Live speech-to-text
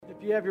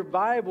If you have your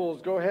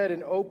Bibles, go ahead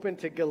and open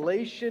to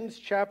Galatians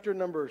chapter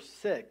number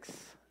 6.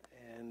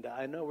 And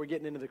I know we're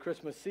getting into the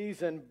Christmas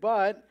season,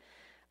 but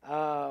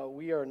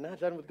we are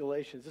not done with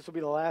Galatians. This will be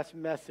the last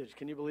message.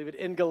 Can you believe it?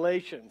 In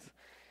Galatians.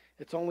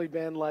 It's only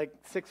been like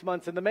 6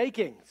 months in the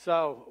making,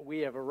 so we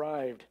have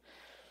arrived.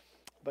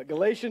 But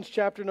Galatians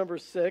chapter number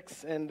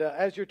 6, and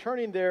as you're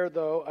turning there,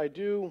 though, I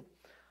do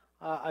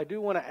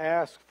want to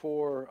ask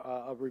for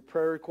a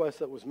prayer request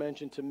that was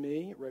mentioned to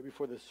me right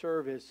before the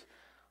service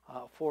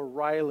for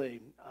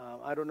Riley.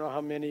 I don't know how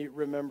many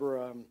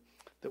remember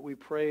that we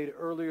prayed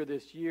earlier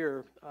this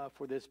year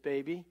for this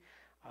baby.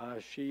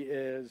 She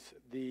is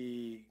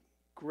the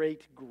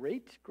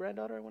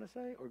great-granddaughter, I want to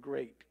say, or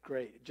great,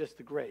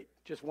 just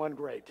one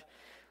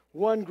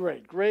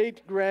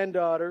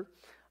great-granddaughter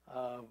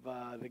of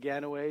the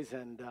Ganoways,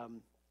 and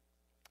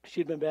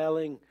she'd been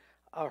battling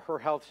her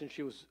health since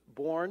she was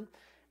born,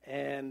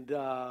 and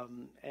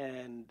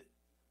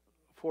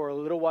for a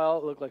little while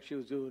it looked like she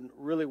was doing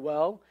really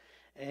well,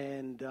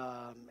 and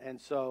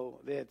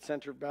so they had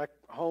sent her back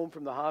home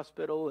from the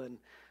hospital, and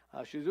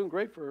she was doing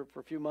great for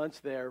a few months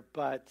there,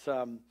 but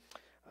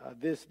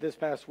this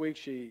past week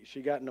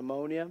she got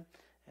pneumonia,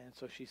 and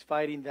so she's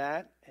fighting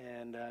that,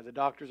 and the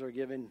doctors are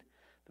giving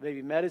the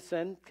baby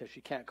medicine because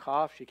she can't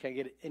cough, she can't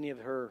get any of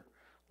her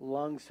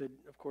lungs to,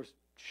 of course,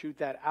 shoot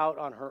that out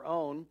on her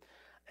own,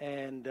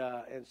 and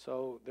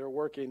so they're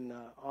working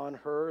on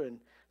her, and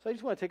so I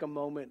just want to take a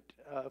moment,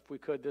 if we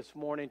could, this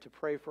morning to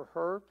pray for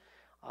her,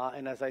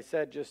 and as I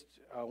said,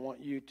 I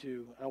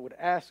would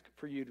ask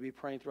for you to be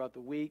praying throughout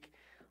the week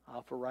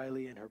for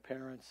Riley and her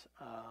parents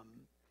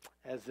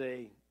as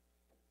they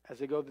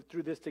go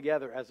through this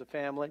together as a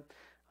family,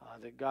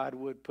 that God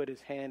would put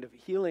his hand of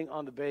healing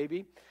on the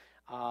baby,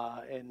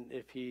 and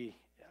if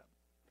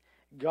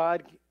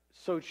God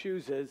so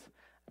chooses,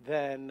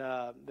 then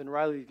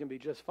Riley can be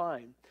just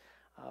fine.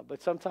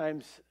 But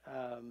sometimes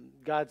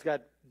God's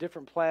got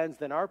different plans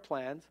than our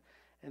plans,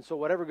 and so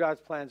whatever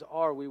God's plans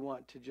are, we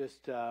want to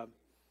just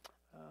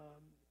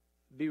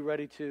be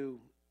ready to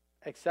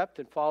accept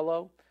and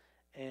follow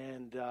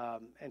and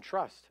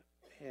trust.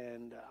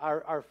 And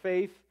our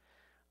faith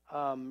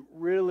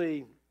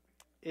really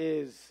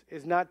is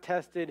not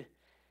tested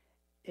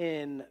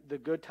in the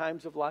good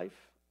times of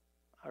life.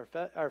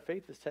 Our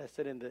faith is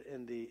tested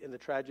in the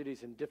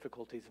tragedies and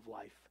difficulties of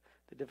life,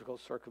 the difficult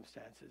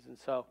circumstances. And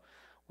so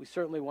we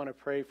certainly want to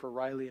pray for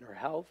Riley and her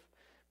health,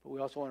 but we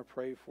also want to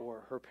pray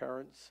for her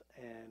parents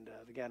and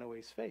the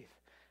Ganoways' faith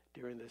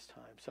during this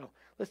time. So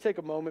let's take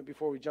a moment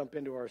before we jump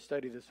into our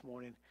study this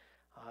morning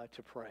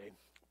to pray.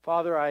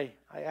 Father, I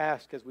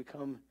ask as we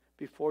come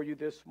before you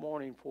this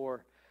morning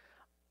for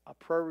a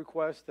prayer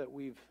request that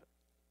we've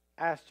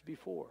asked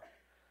before.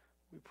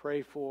 We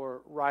pray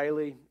for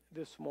Riley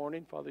this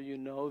morning. Father, you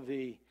know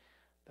the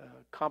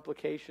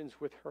complications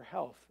with her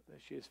health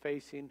that she is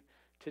facing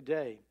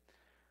today.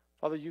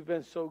 Father, you've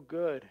been so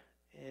good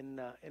in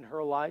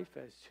her life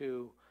as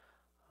to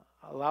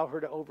allow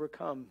her to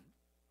overcome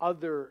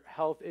other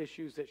health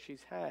issues that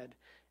she's had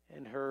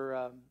in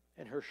her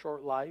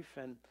short life,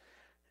 and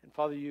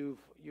Father, you've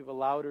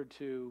allowed her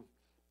to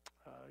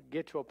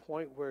get to a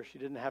point where she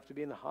didn't have to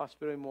be in the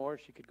hospital anymore.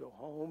 She could go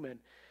home and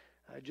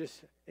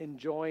just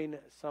enjoying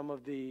some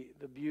of the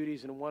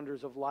beauties and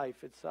wonders of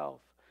life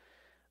itself.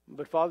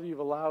 But Father, you've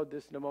allowed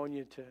this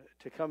pneumonia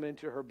to come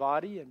into her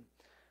body, and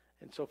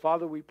so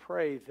Father, we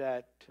pray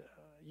that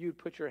you'd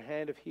put your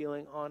hand of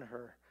healing on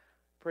her.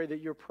 Pray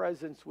that your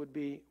presence would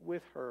be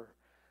with her.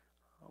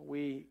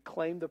 We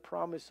claim the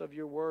promise of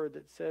your word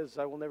that says,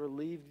 I will never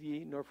leave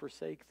thee nor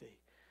forsake thee.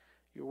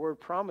 Your word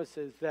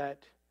promises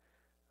that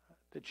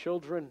the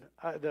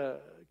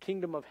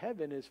kingdom of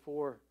heaven is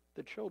for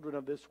the children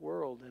of this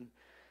world. And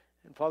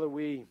Father,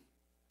 we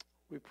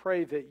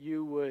pray that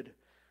you would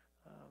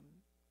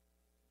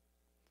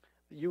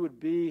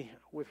be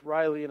with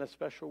Riley in a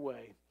special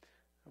way.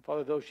 And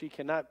Father, though she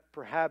cannot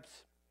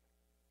perhaps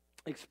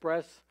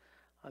express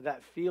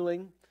that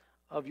feeling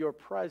of your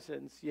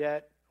presence,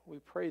 yet we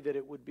pray that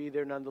it would be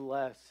there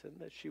nonetheless, and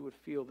that she would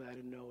feel that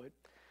and know it.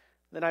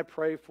 Then I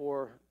pray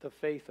for the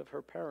faith of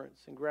her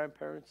parents and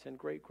grandparents and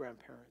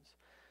great-grandparents.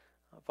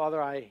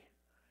 Father, I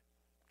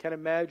can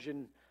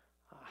imagine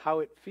how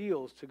it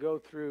feels to go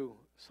through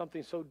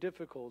something so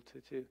difficult,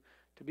 to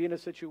be in a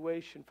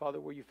situation, Father,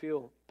 where you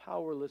feel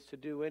powerless to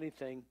do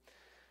anything.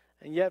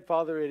 And yet,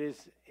 Father, it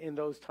is in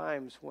those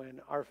times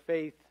when our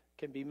faith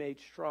can be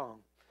made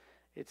strong.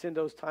 It's in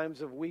those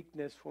times of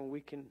weakness when we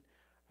can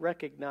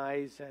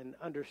recognize and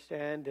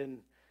understand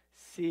and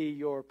see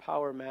your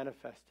power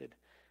manifested.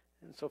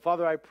 And so,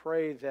 Father, I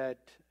pray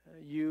that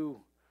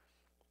you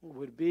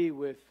would be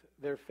with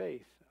their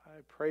faith.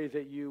 I pray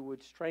that you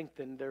would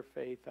strengthen their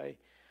faith. I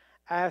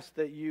ask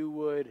that you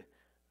would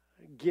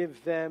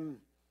give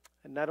them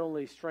not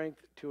only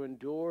strength to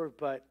endure,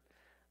 but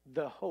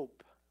the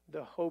hope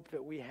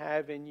that we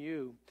have in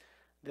you,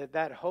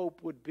 that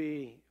hope would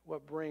be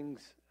what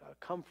brings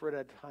comfort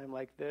at a time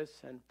like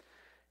this.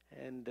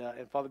 And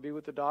Father, be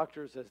with the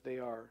doctors as they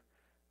are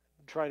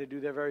trying to do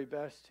their very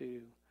best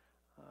to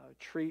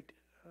treat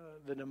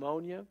the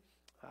pneumonia.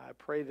 I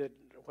pray that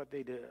what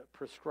they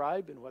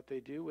prescribe and what they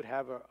do would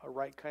have a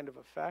right kind of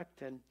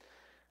effect. And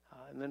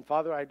then,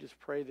 Father, I just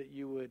pray that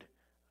you would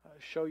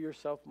show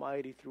yourself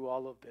mighty through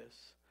all of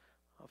this.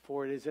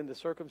 For it is in the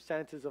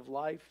circumstances of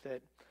life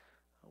that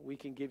we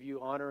can give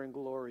you honor and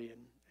glory.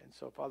 And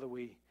so, Father,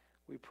 we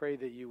pray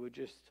that you would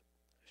just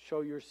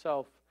show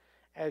yourself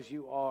as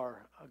you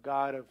are, a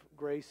God of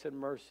grace and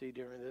mercy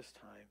during this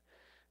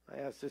time.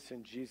 I ask this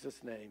in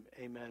Jesus' name.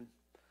 Amen.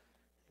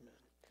 Amen.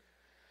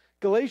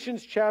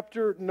 Galatians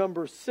chapter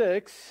number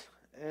 6,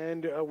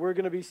 and we're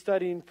going to be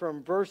studying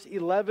from verse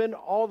 11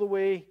 all the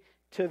way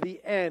to the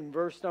end,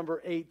 verse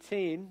number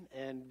 18,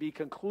 and be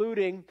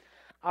concluding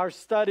our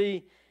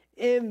study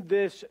in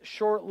this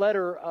short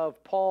letter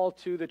of Paul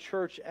to the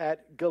church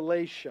at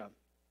Galatia.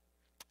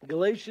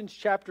 Galatians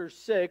chapter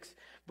 6,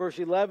 verse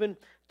 11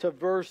 to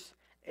verse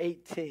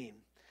 18.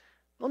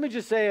 Let me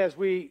just say as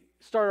we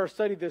start our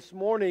study this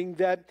morning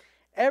that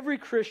every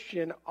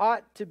Christian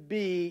ought to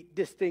be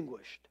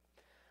distinguished.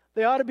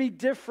 They ought to be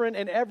different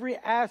in every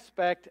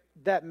aspect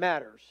that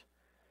matters.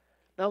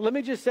 Now, let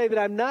me just say that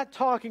I'm not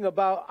talking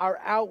about our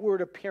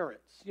outward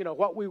appearance,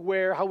 what we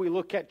wear, how we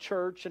look at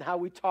church, and how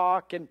we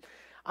talk, and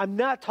I'm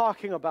not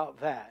talking about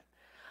that.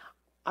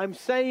 I'm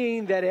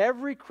saying that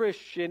every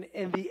Christian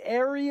in the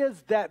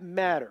areas that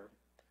matter,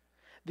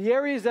 the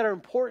areas that are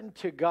important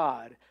to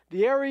God,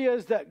 the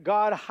areas that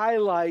God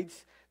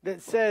highlights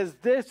that says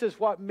this is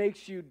what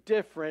makes you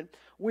different,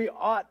 we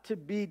ought to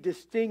be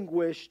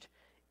distinguished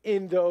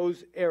in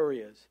those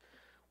areas.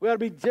 We ought to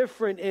be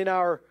different in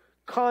our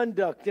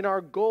conduct, in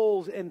our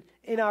goals, and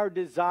in our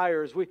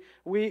desires. We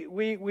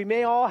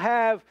may all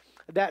have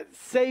that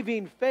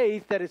saving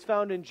faith that is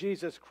found in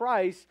Jesus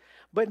Christ,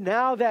 but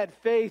now that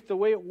faith, the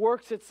way it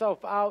works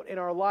itself out in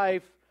our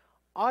life,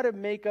 ought to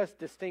make us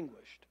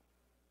distinguished.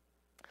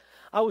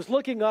 I was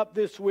looking up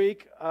this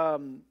week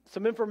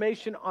some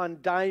information on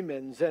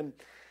diamonds, and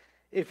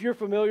if you're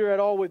familiar at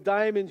all with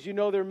diamonds, you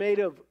know they're made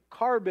of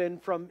carbon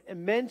from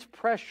immense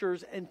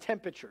pressures and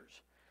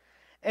temperatures.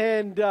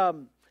 And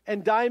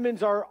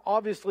diamonds are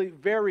obviously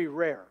very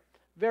rare,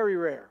 very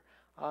rare.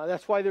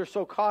 That's why they're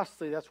so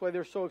costly. That's why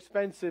they're so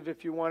expensive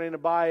if you want to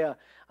buy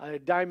a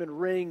diamond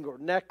ring or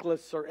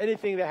necklace or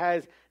anything that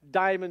has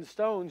diamond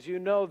stones. You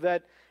know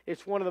that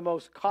it's one of the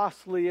most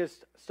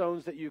costliest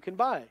stones that you can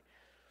buy.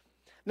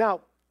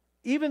 Now,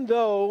 even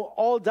though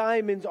all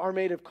diamonds are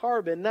made of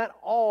carbon, not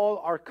all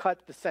are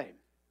cut the same.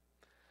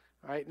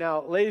 All right,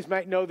 now, ladies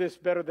might know this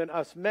better than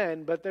us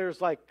men, but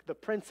there's like the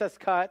princess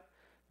cut,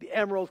 the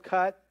emerald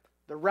cut,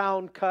 the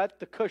round cut,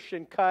 the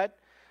cushion cut,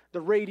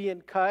 the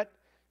radiant cut.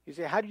 You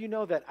say, how do you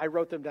know that? I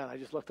wrote them down. I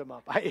just looked them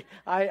up.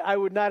 I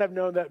would not have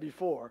known that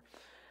before.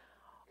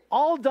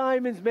 All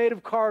diamonds made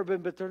of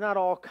carbon, but they're not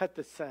all cut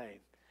the same.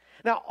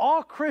 Now,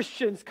 all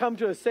Christians come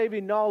to a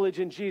saving knowledge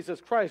in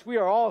Jesus Christ. We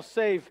are all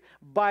saved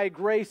by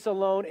grace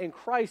alone in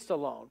Christ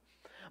alone.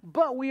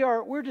 But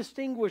we're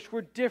distinguished,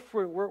 we're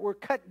different, we're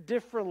cut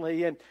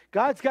differently, and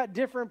God's got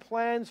different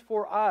plans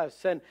for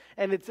us. And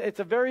it's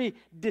a very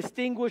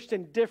distinguished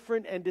and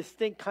different and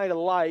distinct kind of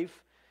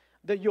life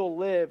that you'll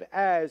live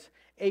as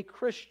a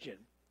Christian.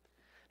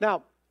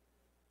 Now,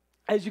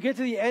 as you get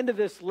to the end of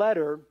this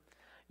letter,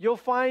 you'll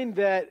find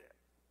that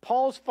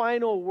Paul's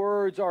final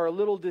words are a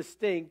little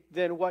distinct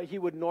than what he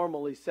would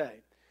normally say.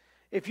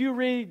 If you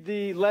read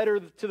the letter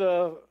to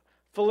the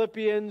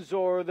Philippians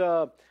or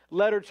the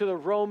letter to the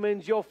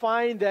Romans, you'll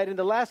find that in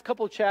the last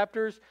couple of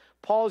chapters,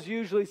 Paul's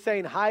usually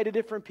saying hi to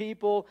different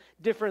people,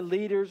 different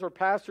leaders or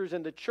pastors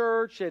in the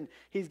church, and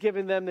he's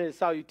giving them the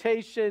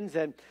salutations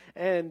and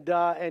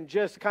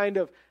just kind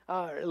of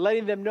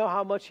letting them know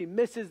how much he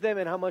misses them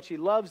and how much he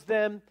loves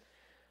them.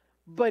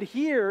 But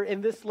here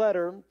in this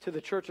letter to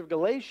the church of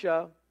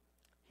Galatia,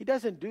 he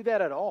doesn't do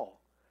that at all.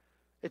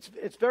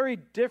 It's very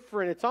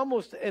different. It's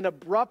almost an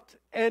abrupt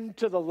end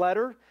to the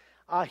letter.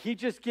 He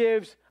just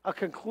gives a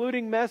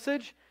concluding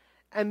message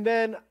and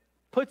then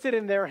puts it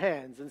in their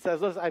hands and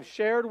says, listen, I've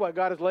shared what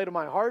God has laid on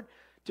my heart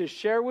to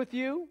share with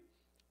you.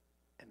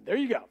 And there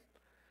you go.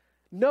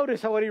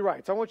 Notice what he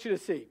writes. I want you to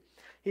see.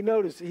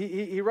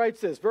 He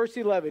writes this, verse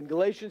 11,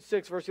 Galatians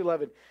 6, verse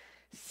 11.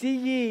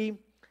 Ye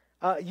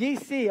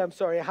see,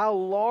 how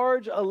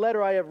large a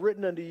letter I have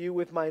written unto you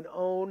with mine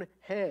own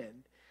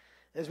hand.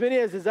 As many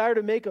as desire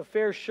to make a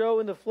fair show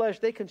in the flesh,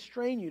 they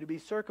constrain you to be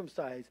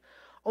circumcised,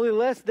 only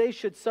lest they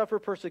should suffer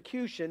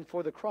persecution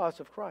for the cross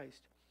of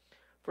Christ.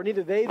 For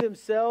neither they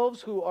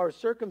themselves who are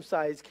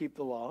circumcised keep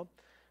the law,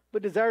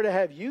 but desire to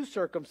have you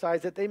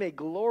circumcised, that they may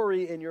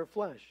glory in your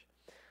flesh.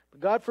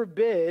 But God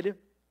forbid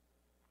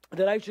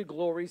that I should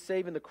glory,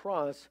 save in the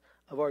cross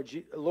of our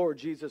Lord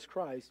Jesus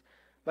Christ,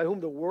 by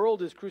whom the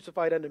world is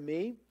crucified unto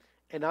me,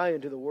 and I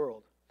unto the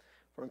world.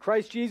 For in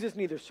Christ Jesus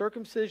neither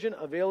circumcision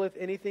availeth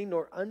anything,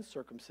 nor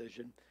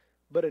uncircumcision,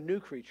 but a new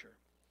creature.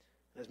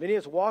 As many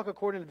as walk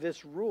according to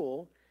this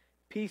rule,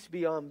 peace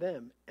be on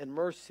them, and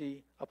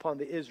mercy upon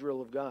the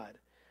Israel of God.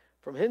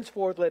 From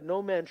henceforth let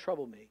no man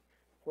trouble me,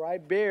 for I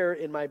bear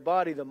in my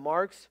body the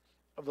marks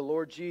of the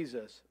Lord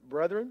Jesus.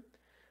 Brethren,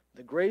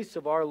 the grace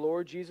of our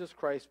Lord Jesus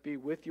Christ be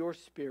with your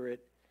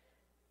spirit.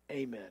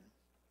 Amen.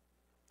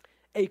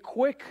 a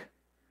quick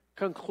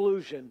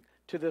conclusion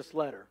to this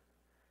letter.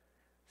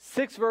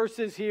 6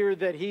 verses here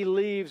that he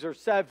leaves, or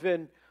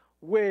 7,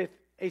 with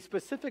a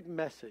specific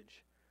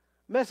message.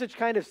 Message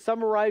kind of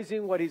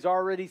summarizing what he's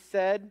already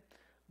said,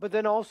 but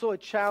then also a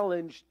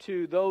challenge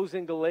to those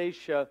in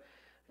Galatia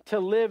to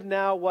live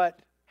now what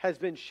has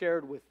been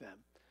shared with them.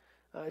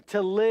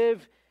 To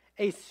live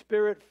a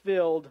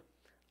Spirit-filled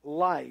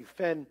life.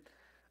 And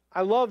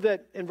I love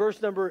that in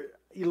verse number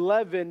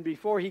 11,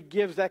 before he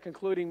gives that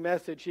concluding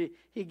message,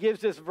 he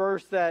gives this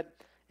verse that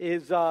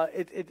is,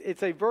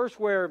 it's a verse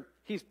where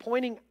he's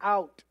pointing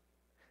out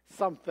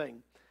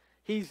something.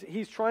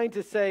 He's trying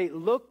to say,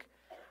 look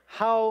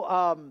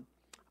how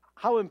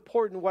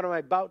important what I'm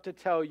about to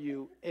tell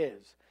you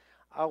is.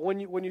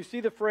 When you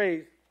see the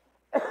phrase,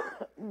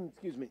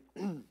 excuse me,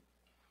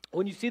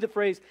 when you see the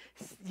phrase,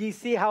 you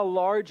see how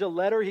large a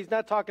letter, he's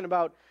not talking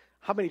about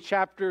how many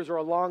chapters or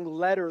a long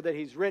letter that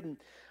he's written.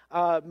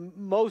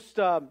 Most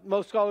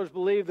scholars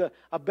believe that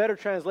a better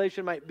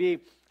translation might be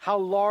how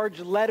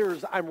large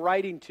letters I'm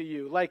writing to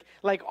you,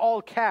 like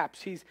all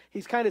caps.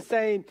 He's kind of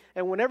saying,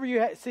 and whenever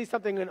you see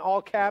something in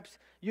all caps,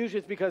 usually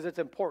it's because it's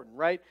important,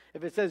 right?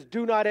 If it says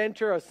 "do not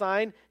enter" a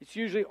sign, it's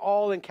usually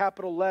all in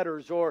capital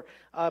letters. Or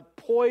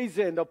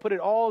poison, they'll put it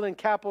all in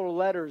capital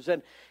letters.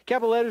 And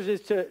capital letters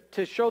is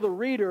to show the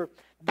reader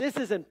this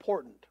is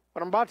important.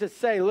 What I'm about to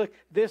say, look,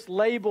 this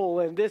label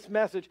and this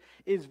message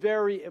is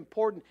very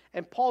important.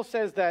 And Paul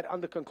says that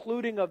on the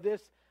concluding of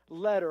this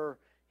letter,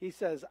 he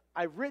says,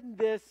 I've written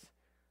this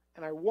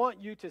and I want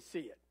you to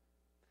see it.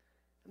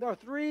 And there are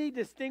 3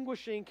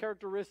 distinguishing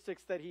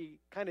characteristics that he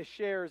kind of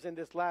shares in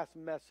this last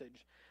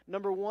message.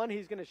 Number 1,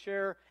 he's going to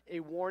share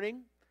a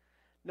warning.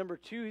 Number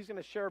 2, he's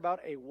going to share about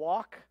a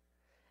walk.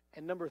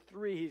 And number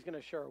 3, he's going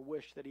to share a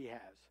wish that he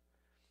has.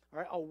 All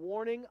right, a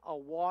warning, a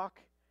walk,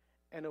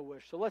 and a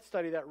wish. So let's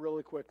study that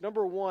really quick.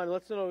 Number 1,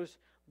 let's notice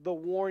the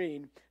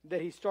warning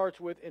that he starts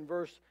with in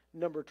verse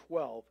number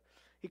 12.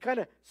 He kind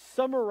of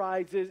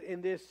summarizes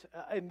in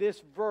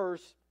this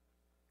verse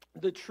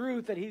the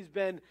truth that he's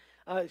been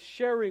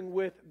sharing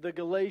with the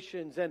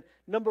Galatians. And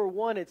number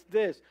 1, it's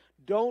this: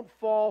 don't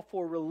fall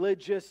for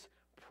religious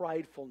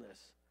pridefulness.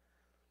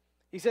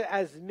 He said,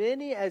 as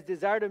many as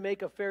desire to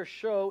make a fair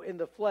show in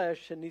the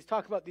flesh, and he's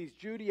talking about these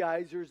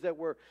Judaizers that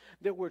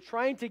were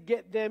trying to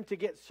get them to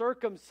get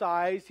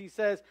circumcised. He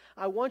says,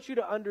 I want you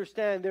to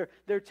understand,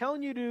 they're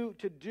telling you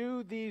to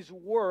do these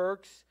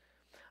works,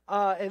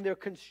 and they're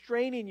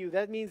constraining you.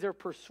 That means they're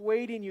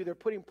persuading you, they're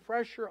putting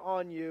pressure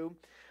on you,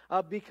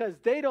 because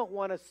they don't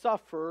want to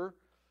suffer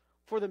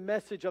for the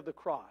message of the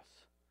cross.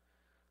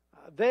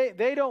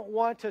 They don't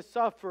want to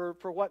suffer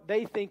for what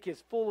they think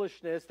is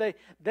foolishness.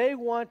 They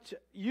want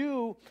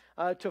you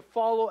to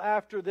follow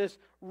after this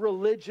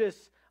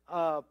religious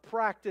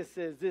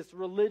practices, this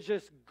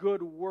religious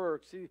good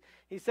works.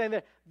 He's saying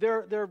that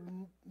they're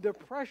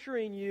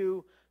pressuring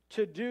you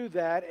to do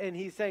that, and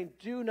he's saying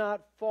do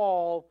not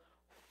fall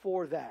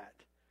for that.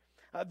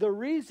 The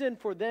reason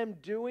for them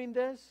doing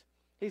this,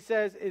 he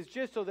says, is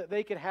just so that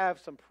they can have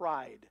some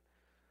pride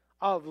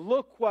of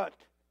look what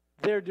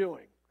they're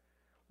doing.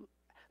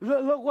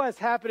 Look what's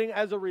happening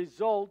as a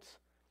result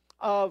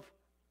of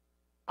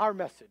our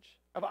message,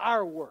 of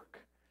our work.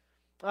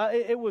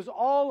 It was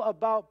all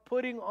about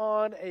putting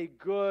on a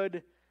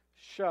good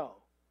show.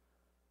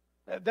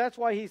 That's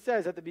why he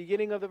says at the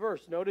beginning of the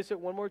verse, notice it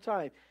one more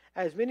time,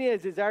 as many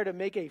as desire to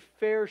make a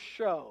fair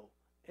show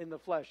in the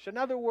flesh. In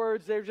other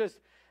words,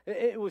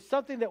 it was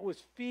something that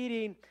was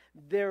feeding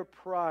their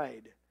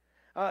pride.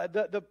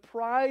 The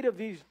pride of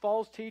these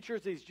false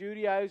teachers, these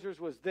Judaizers,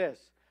 was this: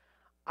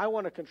 I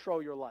want to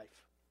control your life.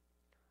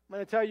 I'm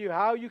going to tell you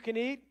how you can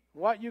eat,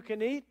 what you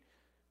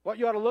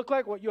ought to look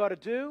like, what you ought to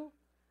do.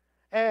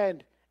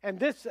 And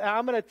this,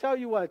 I'm going to tell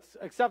you what's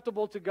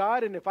acceptable to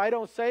God, and if I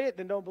don't say it,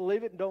 then don't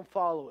believe it and don't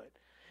follow it.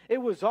 It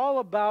was all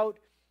about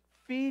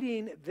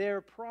feeding their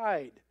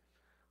pride.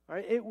 All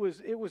right? It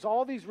was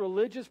all these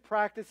religious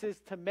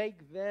practices to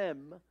make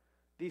them,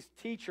 these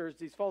teachers,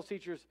 these false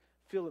teachers,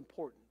 feel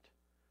important.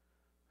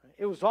 Right?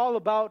 It was all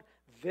about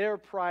their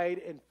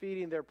pride and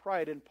feeding their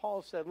pride. And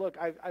Paul said, look,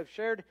 I've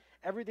shared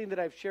everything that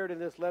I've shared in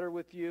this letter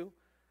with you.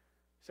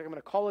 So I'm going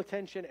to call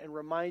attention and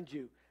remind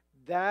you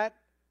that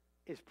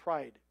is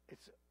pride.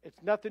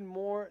 It's nothing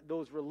more.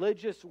 Those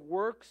religious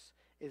works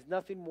is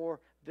nothing more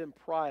than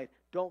pride.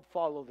 Don't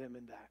follow them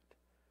in that.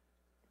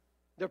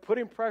 They're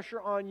putting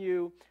pressure on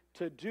you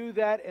to do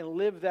that and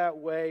live that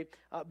way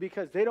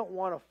because they don't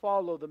want to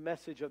follow the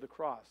message of the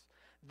cross.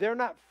 They're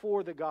not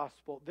for the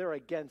gospel. They're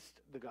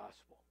against the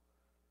gospel.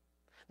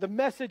 The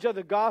message of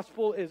the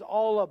gospel is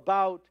all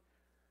about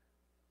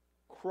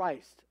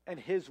Christ and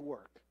his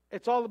work.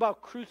 It's all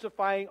about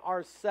crucifying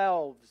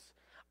ourselves,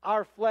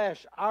 our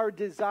flesh, our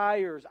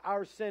desires,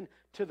 our sin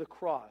to the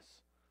cross.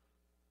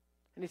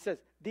 And he says,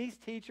 these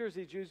teachers,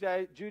 these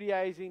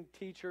Judaizing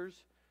teachers,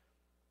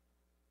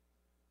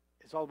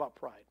 it's all about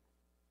pride.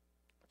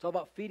 It's all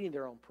about feeding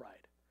their own pride.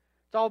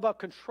 It's all about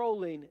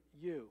controlling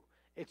you.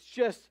 It's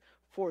just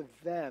for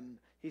them.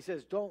 He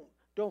says, don't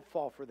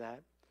fall for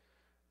that.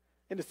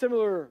 In a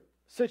similar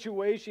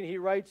situation, he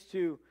writes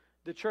to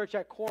the church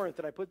at Corinth,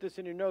 and I put this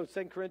in your notes,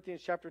 2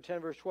 Corinthians chapter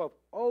 10, verse 12.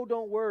 Oh,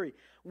 don't worry.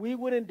 We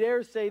wouldn't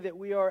dare say that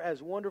we are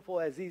as wonderful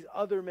as these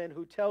other men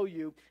who tell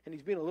you, and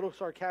he's being a little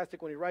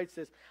sarcastic when he writes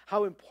this,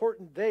 how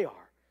important they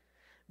are.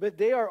 But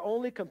they are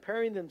only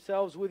comparing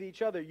themselves with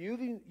each other,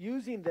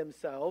 using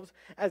themselves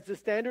as the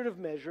standard of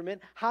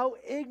measurement. How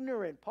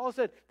ignorant. Paul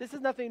said, this is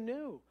nothing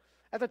new.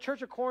 At the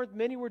church of Corinth,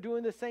 many were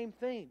doing the same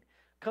thing,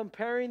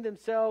 comparing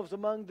themselves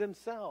among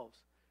themselves.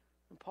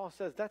 And Paul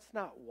says, that's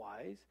not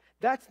wise.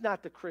 That's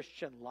not the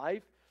Christian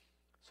life.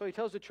 So he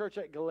tells the church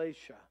at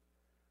Galatia,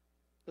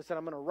 listen,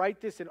 I'm going to write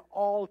this in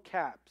all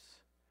caps.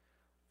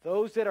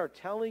 Those that are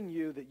telling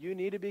you that you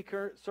need to be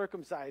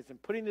circumcised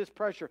and putting this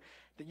pressure,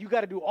 that you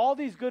got to do all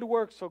these good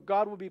works so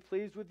God will be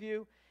pleased with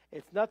you,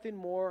 it's nothing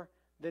more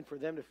than for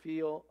them to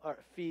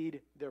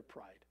feed their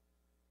pride.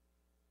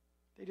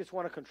 They just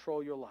want to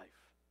control your life.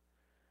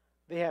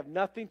 They have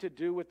nothing to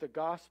do with the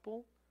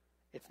gospel.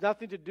 It's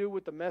nothing to do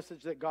with the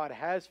message that God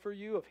has for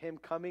you of Him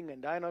coming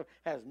and dying. It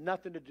has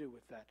nothing to do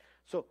with that.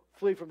 So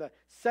flee from that.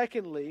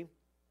 Secondly,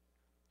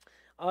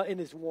 in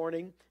his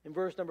warning, in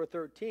verse number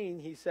 13,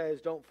 he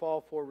says, don't fall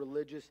for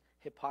religious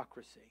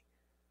hypocrisy.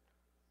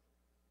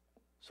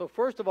 So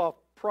first of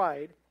all,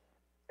 pride.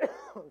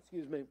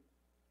 Excuse me.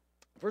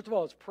 First of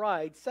all, it's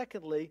pride.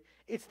 Secondly,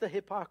 it's the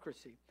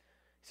hypocrisy.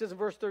 He says in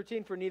verse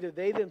 13, for neither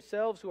they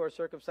themselves who are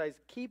circumcised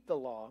keep the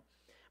law,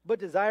 but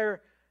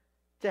desire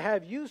to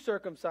have you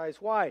circumcised.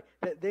 Why?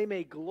 That they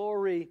may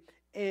glory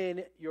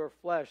in your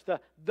flesh.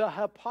 The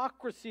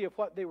hypocrisy of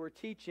what they were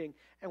teaching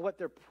and what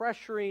they're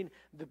pressuring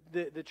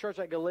the church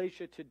at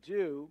Galatia to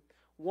do,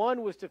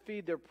 one was to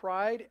feed their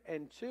pride,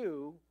 and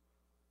two,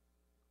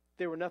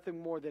 they were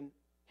nothing more than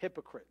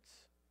hypocrites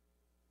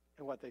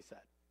in what they said.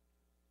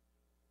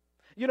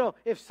 You know,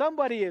 if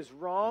somebody is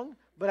wrong,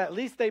 but at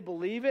least they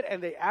believe it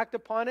and they act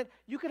upon it,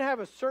 you can have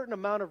a certain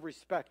amount of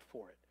respect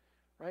for it.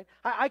 Right?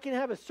 I can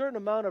have a certain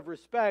amount of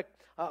respect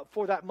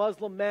for that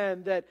Muslim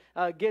man that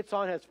gets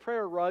on his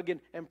prayer rug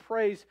and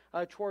prays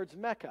towards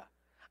Mecca.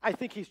 I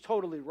think he's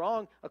totally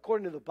wrong.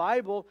 According to the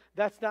Bible,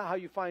 that's not how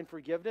you find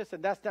forgiveness,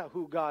 and that's not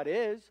who God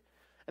is,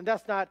 and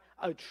that's not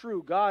a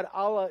true God.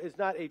 Allah is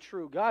not a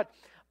true God.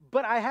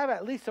 But I have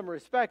at least some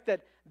respect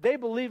that they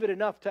believe it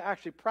enough to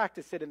actually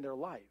practice it in their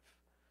life.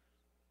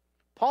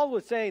 Paul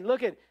was saying,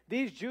 look at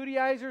these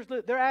Judaizers,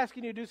 they're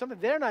asking you to do something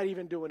they're not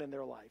even doing in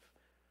their life.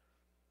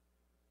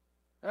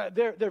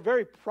 They're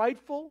very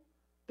prideful.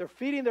 They're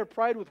feeding their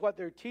pride with what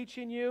they're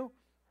teaching you.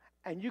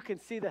 And you can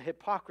see the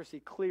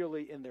hypocrisy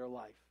clearly in their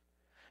life.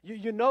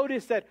 You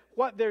notice that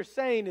what they're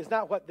saying is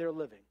not what they're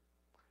living.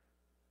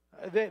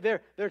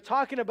 They're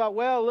talking about,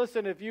 well,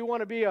 listen, if you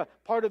want to be a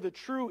part of the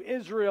true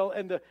Israel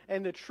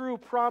and the true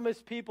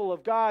promised people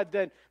of God,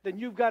 then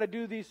you've got to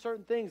do these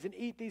certain things and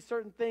eat these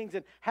certain things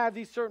and have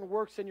these certain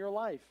works in your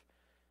life.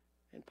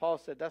 And Paul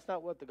said, that's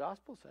not what the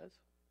gospel says.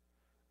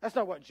 That's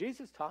not what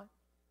Jesus taught.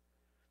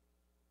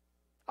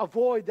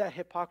 Avoid that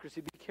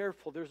hypocrisy. Be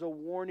careful. There's a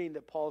warning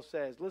that Paul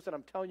says. Listen,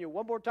 I'm telling you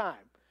one more time.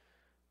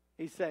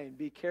 He's saying,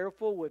 be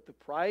careful with the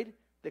pride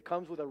that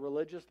comes with a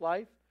religious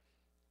life.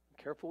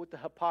 Be careful with the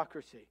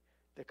hypocrisy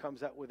that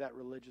comes out with that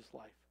religious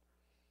life.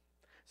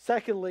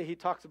 Secondly, he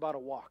talks about a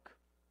walk.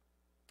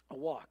 A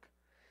walk.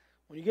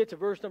 When you get to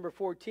verse number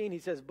 14, he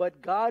says,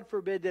 but God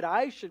forbid that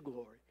I should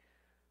glory.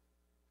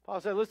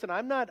 Paul said, listen,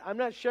 I'm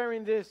not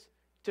sharing this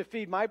to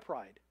feed my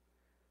pride.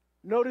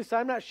 Notice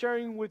I'm not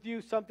sharing with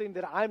you something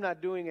that I'm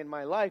not doing in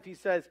my life. He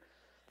says,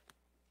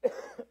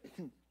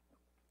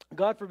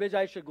 God forbid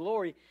I should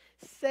glory,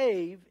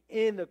 save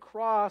in the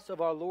cross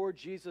of our Lord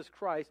Jesus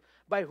Christ,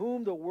 by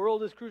whom the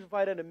world is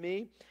crucified unto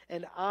me,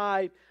 and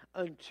I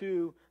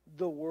unto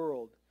the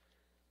world.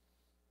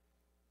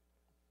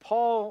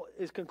 Paul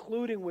is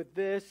concluding with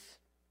this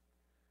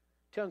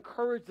to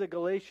encourage the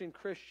Galatian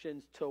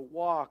Christians to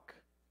walk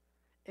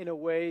in a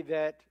way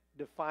that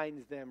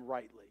defines them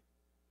rightly.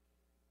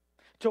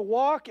 To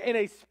walk in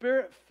a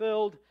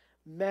spirit-filled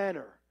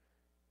manner.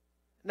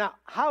 Now,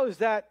 how is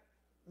that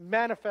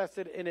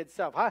manifested in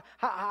itself?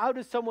 How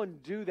does someone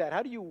do that?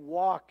 How do you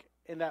walk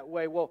in that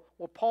way? Well,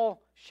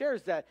 Paul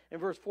shares that in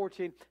verse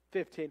 14,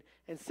 15,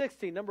 and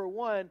 16. Number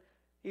one,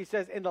 he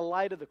says, in the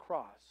light of the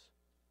cross.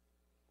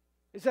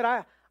 He said,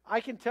 I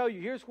can tell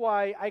you, here's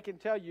why I can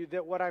tell you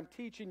that what I'm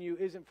teaching you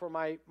isn't for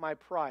my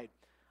pride.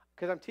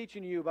 Because I'm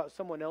teaching you about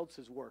someone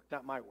else's work,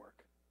 not my work.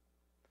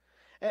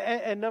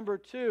 And number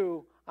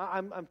two,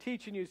 I'm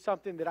teaching you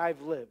something that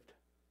I've lived.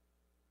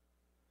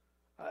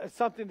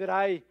 Something that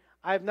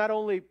I've not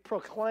only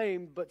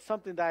proclaimed, but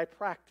something that I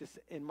practice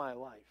in my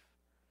life.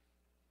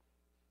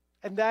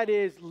 And that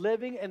is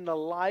living in the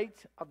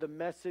light of the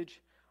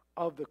message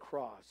of the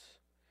cross.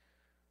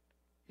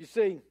 You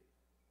see,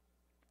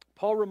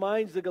 Paul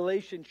reminds the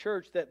Galatian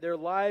church that their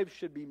lives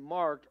should be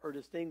marked or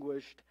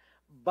distinguished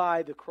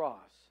by the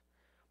cross.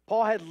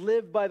 Paul had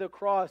lived by the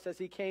cross as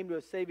he came to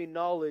a saving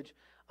knowledge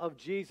of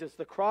Jesus.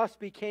 The cross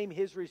became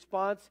his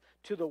response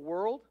to the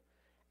world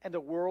and the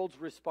world's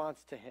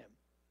response to him.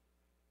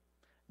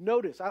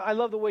 Notice, I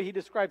love the way he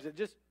describes it.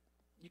 Just,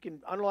 you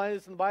can underline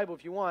this in the Bible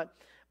if you want.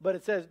 But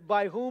it says,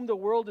 by whom the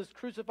world is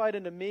crucified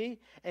unto me,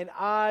 and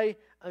I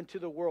unto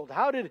the world.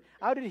 How did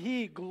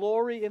he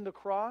glory in the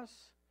cross?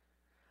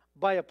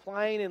 By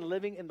applying and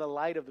living in the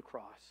light of the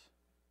cross.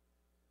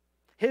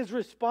 His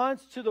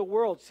response to the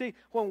world. See,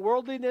 when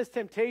worldliness,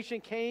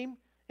 temptation came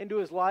into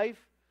his life,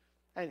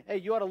 and hey,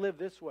 you ought to live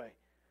this way.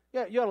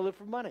 Yeah, you ought to live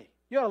for money.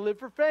 You ought to live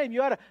for fame.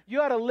 You ought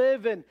to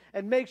live and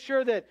make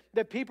sure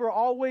that people are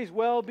always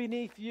well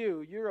beneath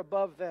you. You're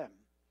above them.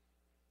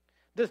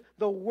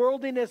 The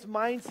worldliness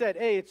mindset,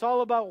 hey, it's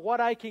all about what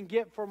I can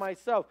get for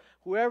myself.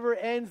 Whoever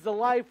ends the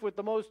life with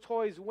the most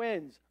toys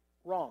wins.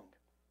 Wrong.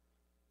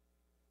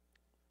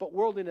 But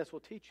worldliness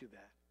will teach you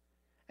that.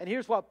 And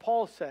here's what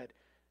Paul said.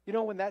 You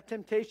know, when that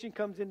temptation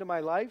comes into my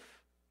life,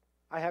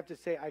 I have to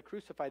say, I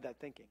crucified that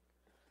thinking.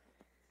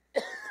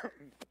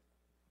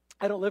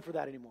 I don't live for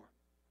that anymore.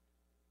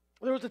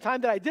 There was a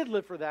time that I did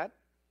live for that,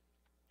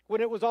 when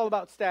it was all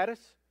about status.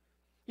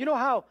 You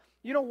know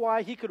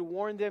why he could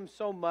warn them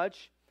so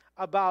much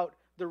about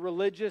the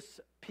religious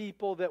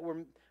people that were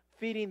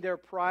feeding their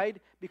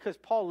pride? Because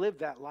Paul lived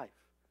that life.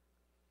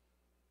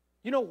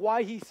 You know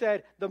why he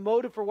said the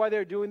motive for why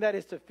they're doing that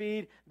is to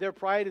feed their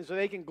pride and so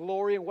they can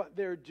glory in what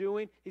they're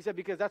doing? He said,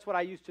 because that's what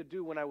I used to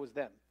do when I was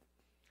them.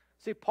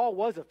 See, Paul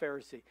was a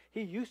Pharisee.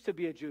 He used to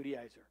be a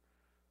Judaizer.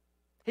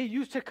 He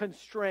used to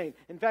constrain.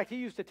 In fact, he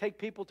used to take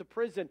people to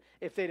prison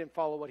if they didn't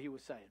follow what he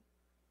was saying.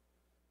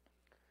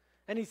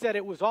 And he said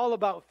it was all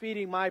about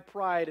feeding my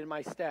pride and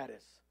my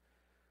status.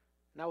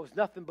 And I was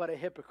nothing but a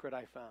hypocrite,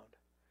 I found.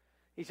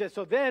 He said,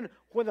 so then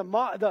when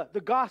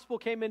the gospel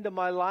came into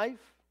my life,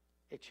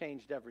 it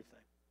changed everything.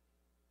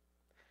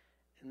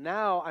 And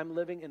now I'm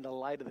living in the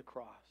light of the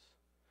cross.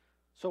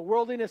 So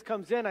worldliness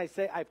comes in, I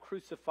say, I've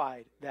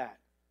crucified that.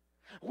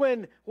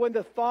 When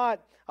the thought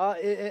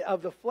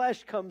of the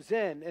flesh comes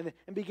in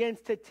and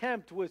begins to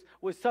tempt with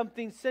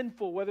something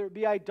sinful, whether it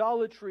be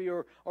idolatry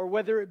or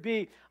whether it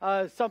be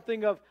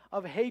something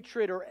of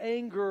hatred or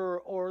anger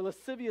or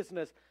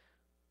lasciviousness,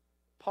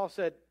 Paul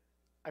said,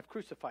 I've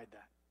crucified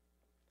that.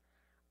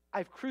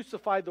 I've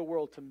crucified the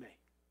world to me.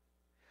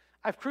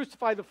 I've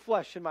crucified the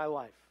flesh in my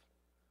life.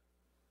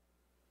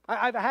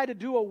 I've had to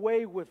do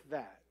away with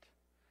that.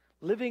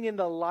 Living in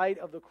the light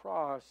of the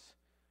cross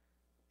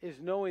is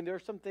knowing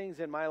there's some things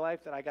in my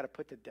life that I got to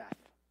put to death.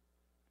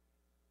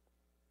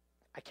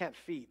 I can't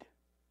feed.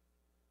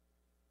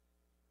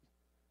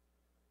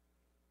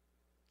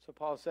 So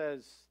Paul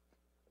says,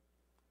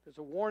 there's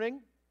a warning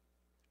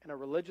in a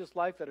religious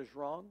life that is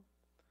wrong.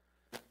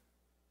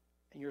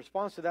 And your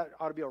response to that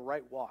ought to be a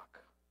right walk.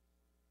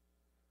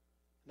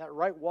 And that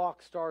right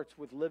walk starts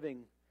with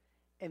living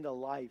in the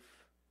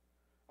life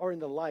or in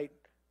the light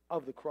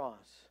of the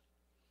cross.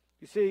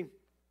 You see,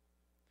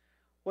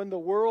 when the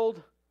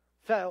world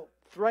felt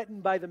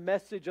threatened by the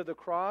message of the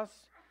cross,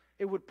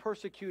 it would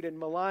persecute and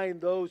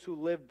malign those who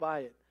lived by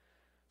it.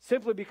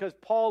 Simply because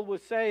Paul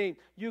was saying,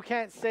 you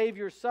can't save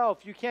yourself.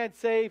 You can't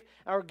save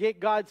or get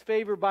God's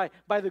favor by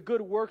the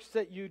good works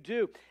that you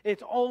do.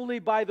 It's only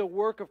by the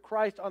work of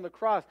Christ on the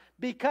cross.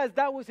 Because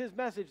that was his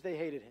message, they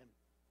hated him.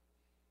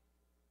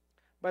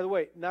 By the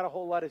way, not a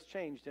whole lot has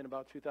changed in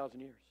about 2,000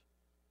 years.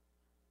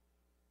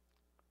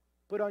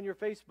 Put on your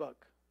Facebook,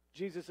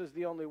 Jesus is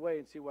the only way,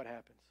 and see what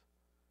happens.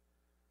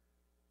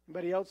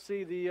 Anybody else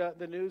see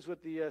the news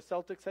with the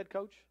Celtics head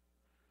coach?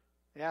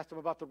 They asked him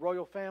about the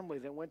royal family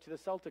that went to the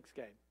Celtics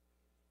game.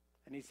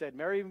 And he said,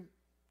 Mary,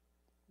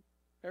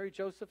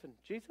 Joseph, and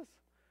Jesus?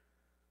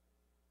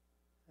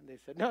 And they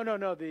said, no,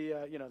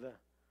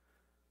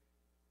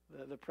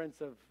 the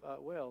Prince of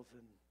Wales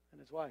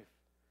and his wife.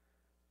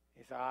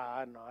 He said,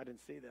 I don't know, I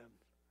didn't see them.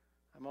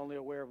 I'm only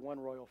aware of one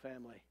royal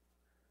family.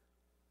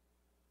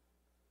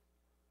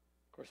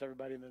 Of course,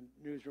 everybody in the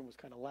newsroom was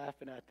kind of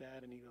laughing at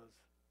that, and he goes,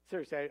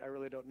 seriously, I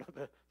really don't know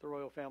the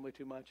royal family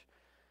too much.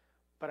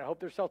 But I hope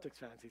they're Celtics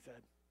fans, he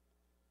said.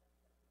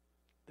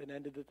 Then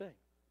ended the thing.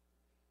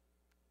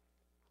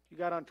 You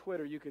got on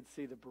Twitter, you could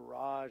see the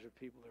barrage of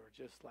people that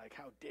were just like,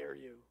 how dare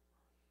you?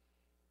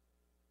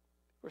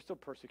 We're still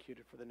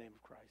persecuted for the name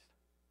of Christ.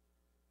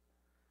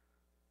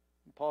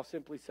 And Paul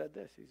simply said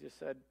this. He just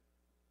said,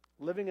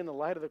 living in the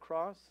light of the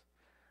cross,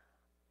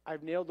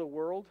 I've nailed the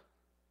world,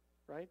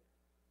 right?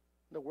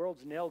 The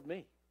world's nailed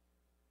me.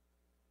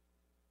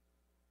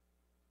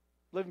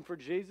 Living for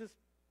Jesus,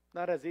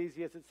 not as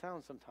easy as it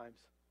sounds sometimes.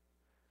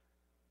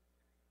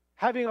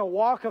 Having a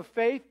walk of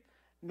faith,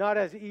 not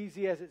as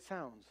easy as it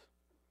sounds.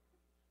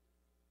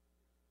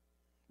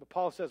 But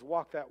Paul says,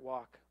 walk that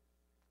walk,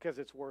 because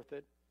it's worth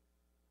it.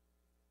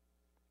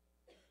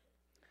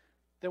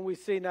 Then we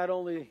see not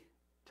only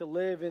to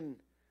live in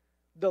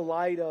the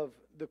light of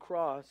the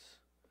cross,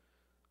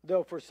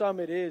 though for some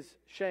it is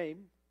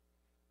shame.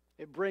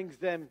 It brings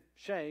them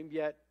shame,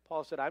 yet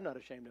Paul said, I'm not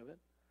ashamed of it.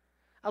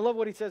 I love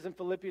what he says in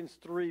Philippians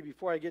 3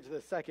 before I get to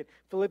the second.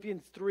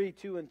 Philippians 3,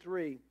 2 and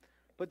 3.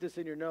 Put this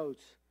in your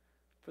notes.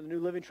 For the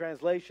New Living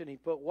Translation, he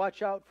put,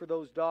 watch out for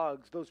those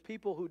dogs, those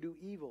people who do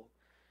evil,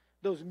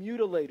 those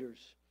mutilators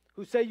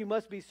who say you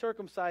must be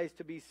circumcised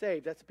to be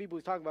saved. That's the people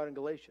he's talking about in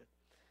Galatia.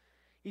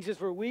 He says,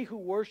 for we who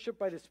worship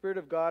by the Spirit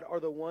of God are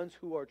the ones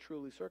who are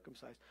truly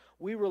circumcised.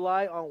 We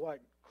rely on what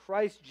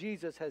Christ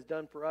Jesus has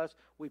done for us.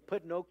 We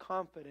put no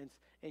confidence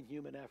in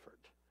human effort.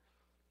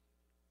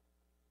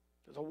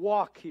 There's a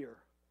walk here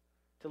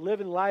to live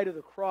in light of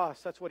the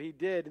cross. That's what he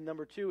did. And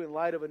number two, in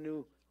light of a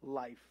new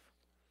life.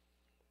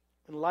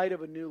 In light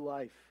of a new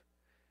life.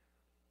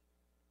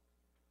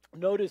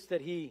 Notice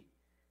that he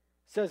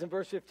says in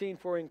verse 15,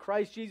 for in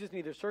Christ Jesus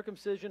neither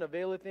circumcision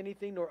availeth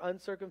anything nor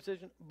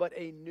uncircumcision, but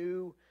a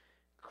new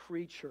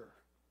creature.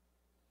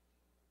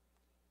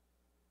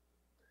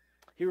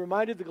 He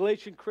reminded the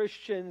Galatian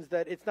Christians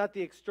that it's not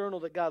the external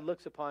that God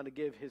looks upon to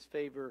give his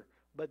favor,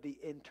 but the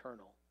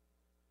internal.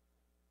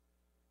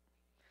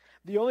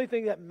 The only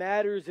thing that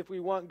matters if we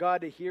want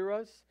God to hear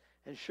us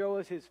and show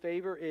us his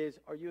favor is,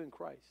 are you in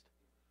Christ?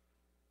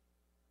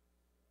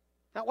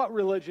 Not what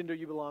religion do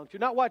you belong to,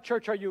 not what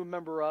church are you a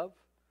member of.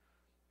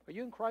 Are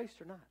you in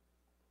Christ or not?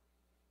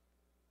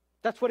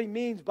 That's what he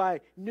means by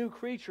new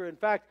creature. In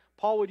fact,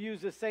 Paul would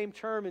use the same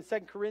term in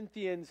 2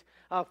 Corinthians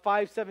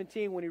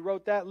 5:17 when he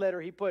wrote that letter.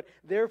 He put,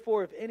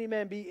 therefore, if any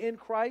man be in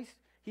Christ,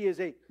 he is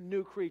a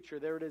new creature.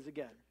 There it is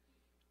again.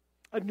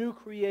 A new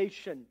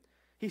creation.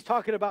 He's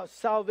talking about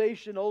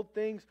salvation. Old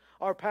things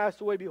are passed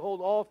away. Behold,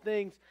 all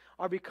things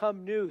are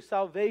become new.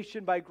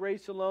 Salvation by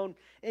grace alone,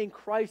 in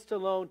Christ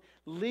alone,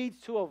 leads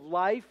to a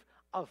life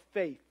of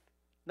faith,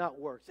 not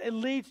works. It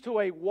leads to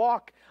a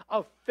walk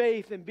of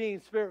faith and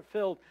being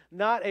Spirit-filled,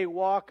 not a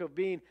walk of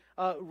being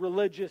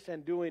religious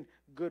and doing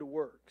good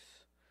works.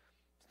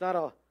 It's not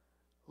a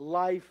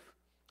life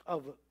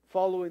of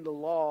following the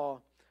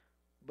law,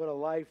 but a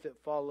life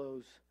that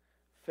follows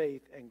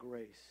faith and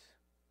grace.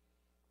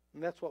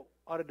 And that's what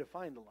ought to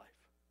define the life.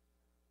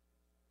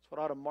 That's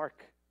what ought to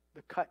mark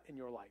the cut in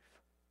your life.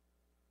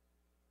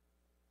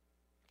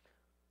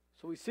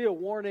 So we see a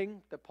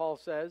warning that Paul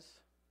says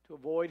to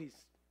avoid. He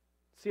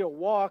see a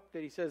walk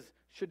that he says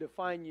should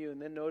define you.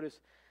 And then notice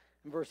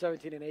in verse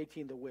 17 and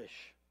 18 the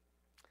wish.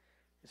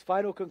 His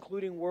final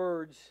concluding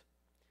words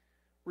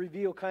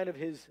reveal kind of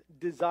his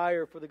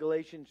desire for the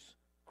Galatian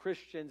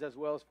Christians as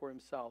well as for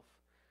himself.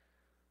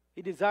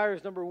 He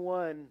desires, number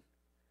one,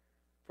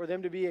 for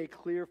them to be a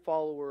clear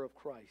follower of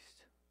Christ.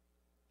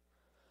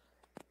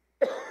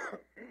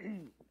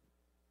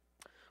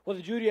 Well,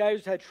 the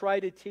Judaizers had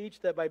tried to teach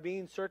that by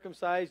being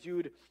circumcised you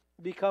would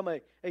become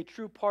a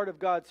true part of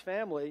God's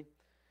family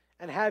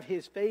and have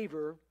his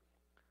favor.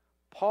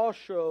 Paul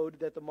showed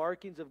that the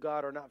markings of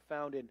God are not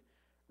found in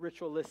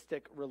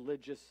ritualistic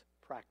religious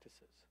practices.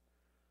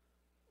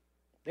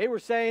 They were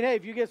saying, hey,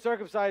 if you get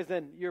circumcised,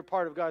 then you're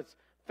part of God's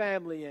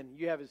family and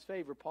you have his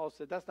favor. Paul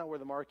said that's not where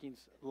the markings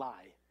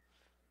lie.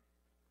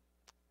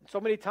 And so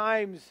many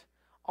times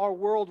our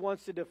world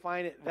wants to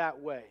define it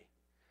that way.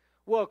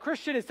 Well, a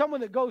Christian is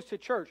someone that goes to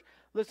church.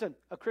 Listen,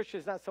 a Christian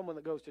is not someone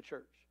that goes to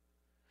church.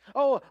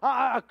 Oh,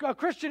 a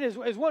Christian is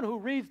one who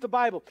reads the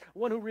Bible.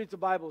 One who reads the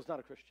Bible is not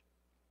a Christian.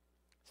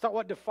 It's not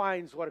what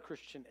defines what a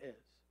Christian is.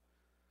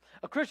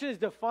 A Christian is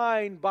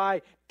defined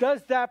by,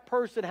 does that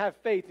person have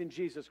faith in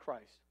Jesus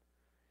Christ?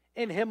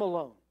 In him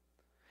alone?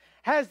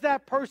 Has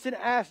that person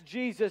asked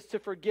Jesus to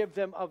forgive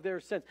them of their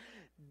sins?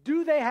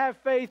 Do they have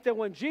faith that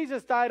when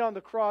Jesus died on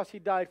the cross, he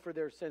died for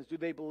their sins? Do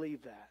they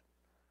believe that?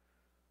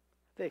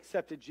 They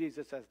accepted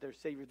Jesus as their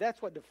Savior.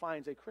 That's what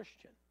defines a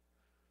Christian.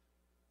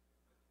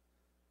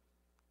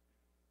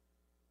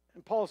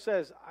 And Paul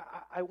says,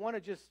 I want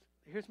to just,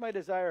 here's my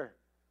desire,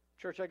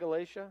 Church at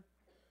Galatia.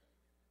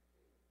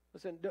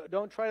 Listen,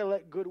 don't try to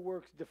let good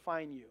works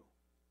define you.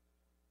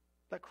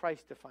 Let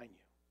Christ define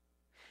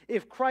you.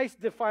 If Christ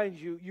defines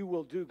you, you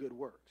will do good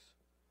works.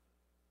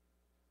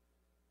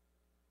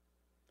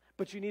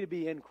 But you need to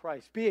be in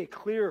Christ. Be a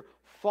clear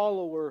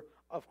follower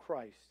of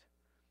Christ.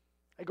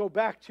 I go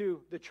back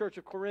to the church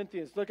of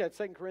Corinthians. Look at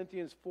 2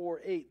 Corinthians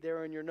 4:8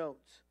 there in your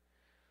notes.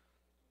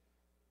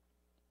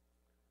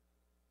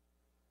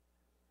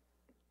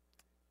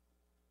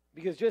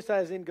 Because just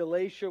as in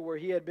Galatia where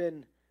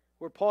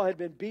Paul had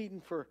been beaten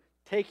for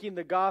taking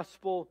the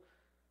gospel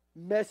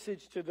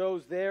message to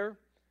those there,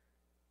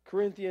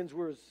 Corinthians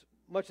was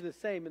much of the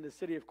same in the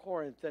city of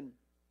Corinth. And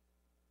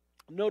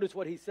notice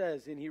what he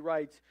says, and he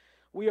writes,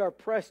 we are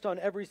pressed on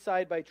every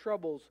side by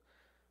troubles,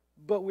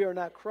 but we are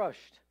not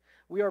crushed.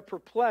 We are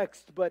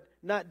perplexed, but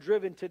not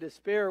driven to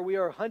despair. We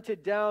are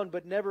hunted down,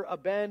 but never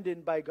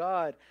abandoned by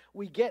God.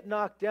 We get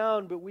knocked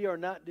down, but we are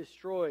not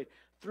destroyed.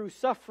 Through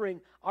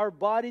suffering, our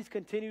bodies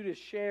continue to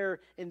share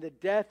in the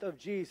death of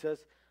Jesus,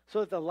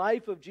 so that the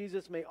life of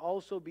Jesus may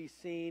also be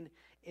seen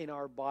in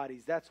our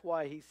bodies. That's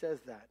why he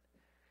says that.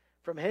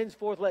 From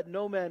henceforth let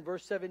no man,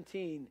 verse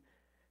 17,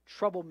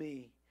 trouble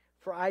me,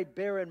 for I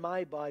bear in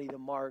my body the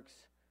marks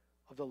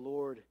of the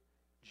Lord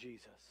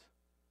Jesus.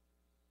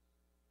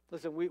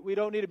 Listen, we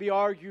don't need to be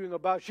arguing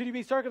about, should you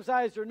be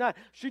circumcised or not?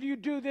 Should you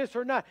do this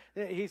or not?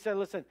 He said,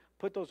 listen,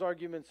 put those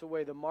arguments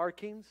away. The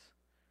markings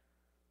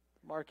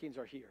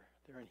are here.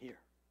 They're in here.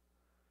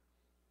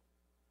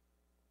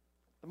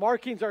 The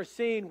markings are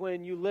seen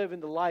when you live in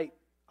the light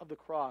of the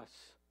cross,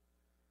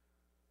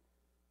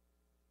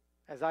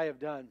 as I have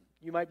done.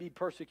 You might be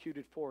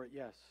persecuted for it,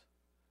 yes.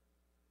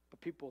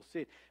 people will see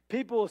it.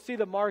 People will see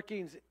the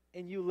markings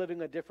in you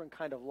living a different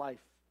kind of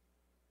life,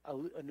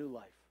 a new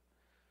life.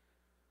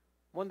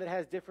 One that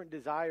has different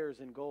desires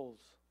and goals.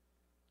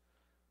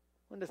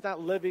 One that's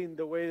not living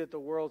the way that the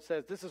world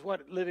says, this is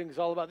what living is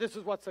all about. This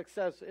is what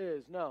success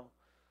is. No.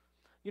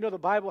 You know, the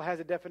Bible has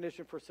a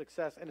definition for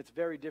success, and it's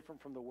very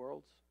different from the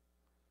world's.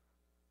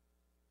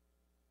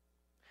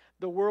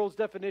 The world's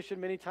definition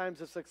many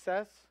times of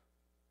success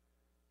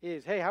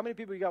is, hey, how many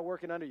people you got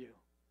working under you?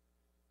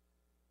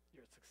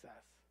 You're a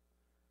success.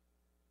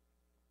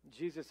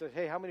 Jesus says,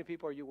 hey, how many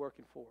people are you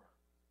working for?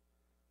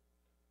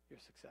 You're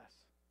a success.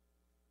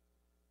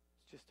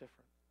 It's just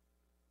different.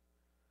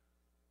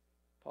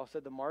 Paul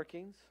said, the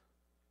markings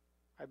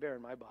I bear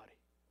in my body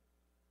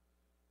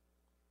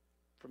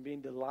from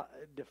being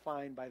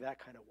defined by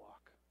that kind of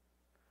walk.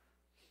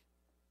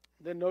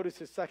 Then notice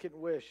his second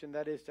wish, and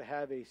that is to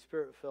have a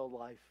spirit-filled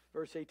life.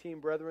 Verse 18,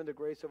 brethren, the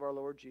grace of our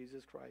Lord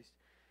Jesus Christ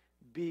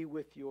be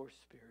with your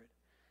spirit.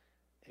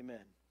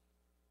 Amen.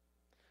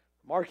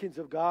 Markings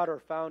of God are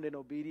found in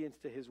obedience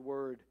to his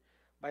word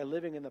by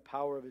living in the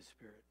power of his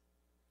spirit.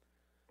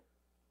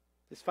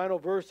 This final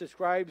verse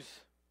describes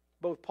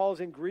both Paul's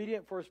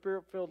ingredient for a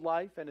spirit-filled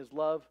life and his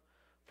love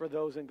for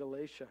those in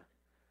Galatia.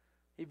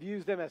 He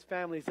views them as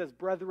family. He says,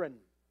 brethren,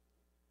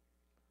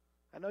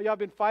 I know y'all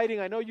been fighting.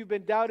 I know you've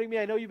been doubting me.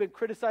 I know you've been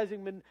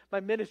criticizing my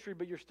ministry,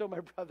 but you're still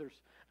my brothers,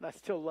 and I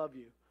still love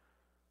you.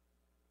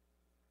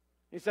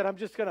 He said, I'm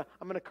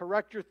going to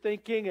correct your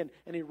thinking,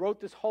 and he wrote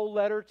this whole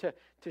letter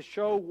to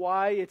show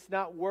why it's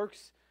not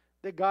works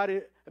that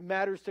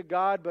matters to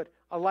God, but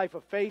a life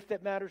of faith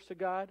that matters to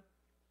God.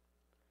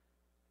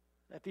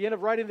 At the end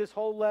of writing this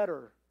whole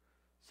letter,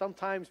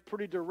 sometimes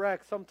pretty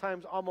direct,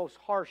 sometimes almost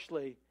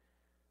harshly,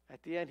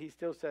 at the end he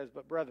still says,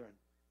 but brethren,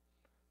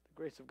 the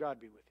grace of God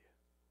be with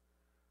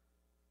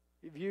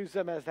you. He views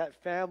them as that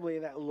family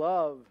and that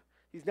love.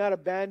 He's not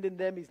abandoned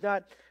them. He's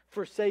not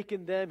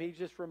forsaken them. He's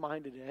just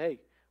reminded them, hey,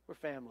 we're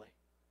family.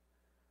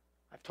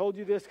 I've told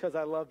you this because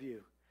I love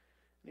you.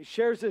 And he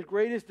shares his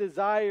greatest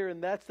desire,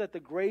 and that's that the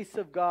grace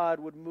of God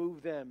would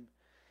move them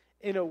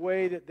in a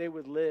way that they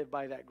would live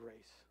by that grace.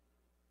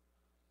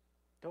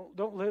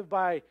 Don't live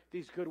by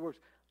these good works.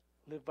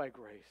 Live by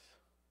grace.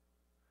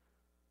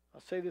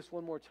 I'll say this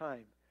one more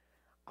time.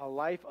 A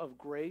life of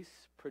grace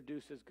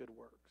produces good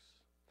works.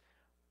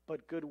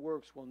 But good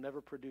works will never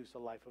produce a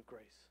life of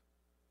grace.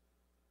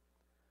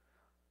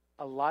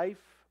 A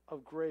life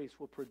of grace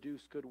will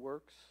produce good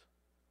works,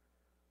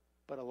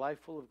 but a life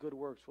full of good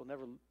works will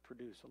never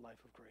produce a life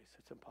of grace.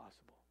 It's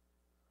impossible.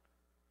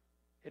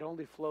 It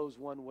only flows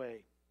one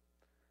way.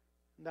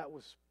 And that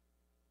was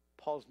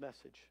Paul's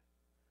message.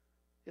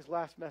 His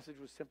last message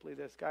was simply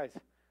this, guys,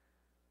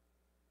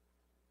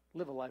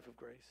 live a life of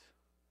grace.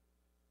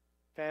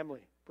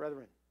 Family,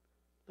 brethren,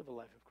 live a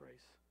life of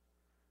grace.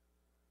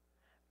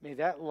 May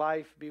that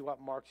life be what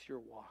marks your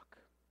walk.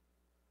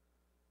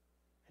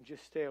 And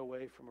just stay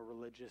away from a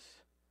religious,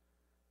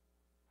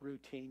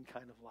 routine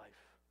kind of life.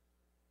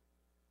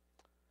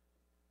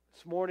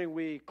 This morning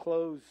we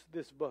close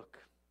this book.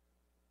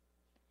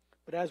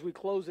 But as we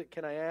close it,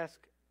 can I ask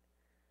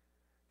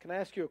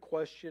you a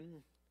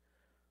question?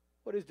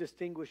 What is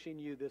distinguishing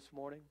you this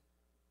morning?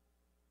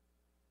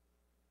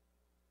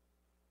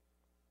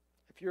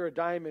 If you're a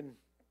diamond,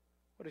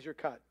 what is your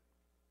cut?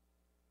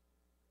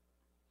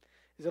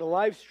 Is it a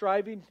life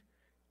striving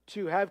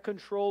to have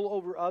control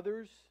over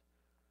others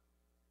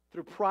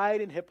through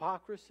pride and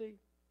hypocrisy?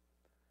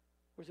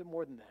 Or is it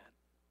more than that?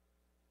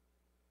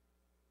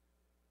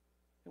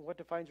 And what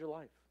defines your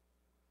life?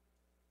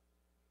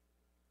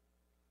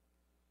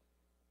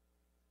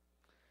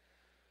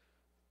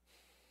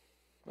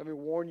 Let me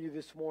warn you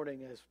this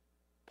morning, as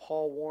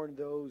Paul warned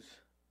those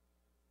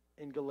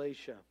in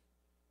Galatia.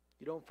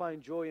 You don't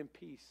find joy and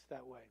peace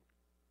that way.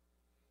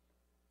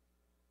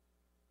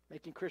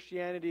 Making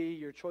Christianity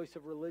your choice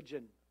of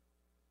religion,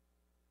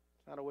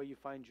 it's not a way you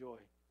find joy.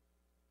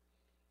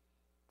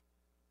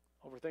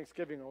 Over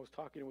Thanksgiving, I was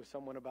talking with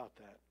someone about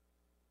that.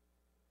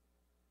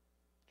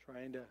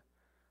 Trying to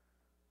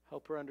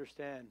help her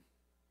understand.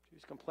 She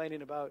was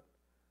complaining about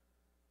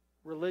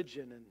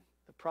religion and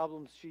the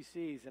problems she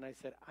sees, and I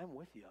said, I'm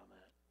with you on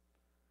that.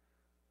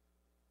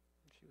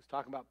 She was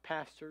talking about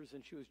pastors,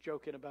 and she was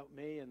joking about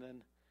me, and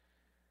then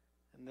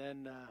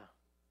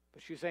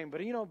but she was saying,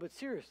 but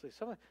seriously,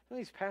 some of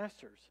these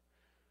pastors,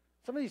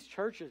 some of these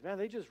churches, man,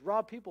 they just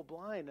rob people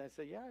blind. And I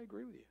said, yeah, I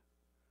agree with you.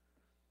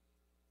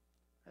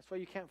 That's why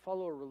you can't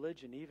follow a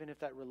religion, even if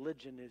that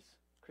religion is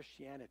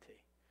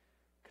Christianity,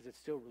 because it's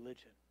still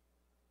religion.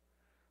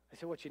 I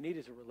said, what you need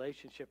is a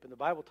relationship, and the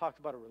Bible talks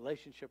about a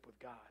relationship with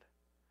God.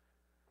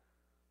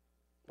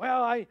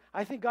 Well,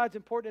 I think God's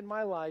important in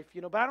my life,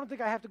 but I don't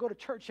think I have to go to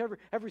church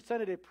every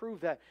Sunday to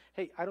prove that.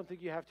 Hey, I don't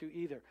think you have to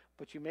either,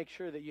 but you make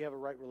sure that you have a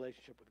right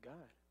relationship with God.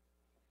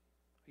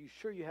 Are you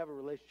sure you have a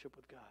relationship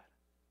with God?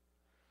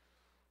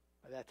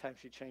 By that time,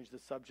 she changed the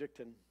subject,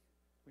 and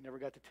we never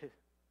got to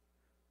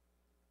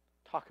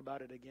talk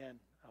about it again.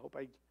 I hope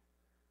I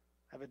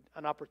have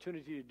an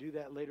opportunity to do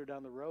that later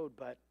down the road,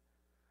 but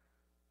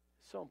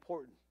it's so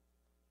important.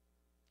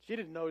 She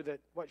didn't know that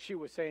what she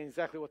was saying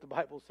exactly what the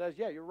Bible says.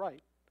 Yeah, you're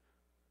right.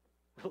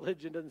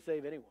 Religion doesn't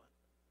save anyone.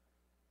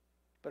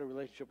 But a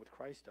relationship with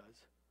Christ does.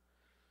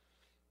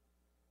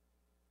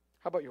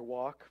 How about your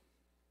walk?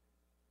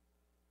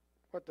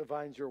 What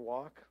defines your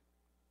walk?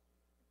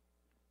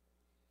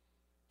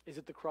 Is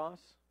it the cross?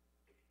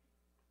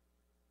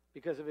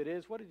 Because if it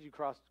is, what did you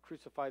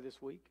crucify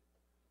this week?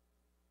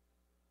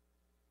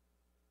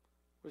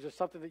 Was there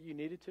something that you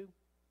needed to?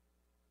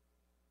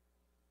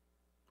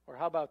 Or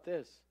how about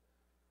this?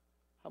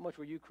 How much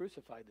were you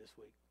crucified this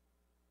week?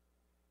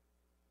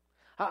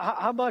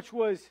 How much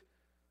was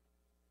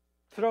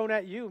thrown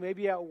at you,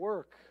 maybe at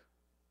work,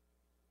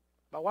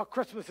 about what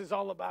Christmas is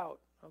all about?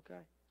 Okay.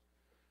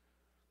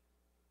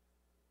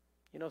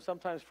 You know,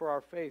 sometimes for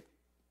our faith,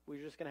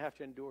 we're just going to have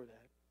to endure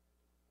that.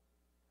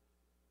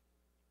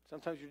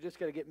 Sometimes you're just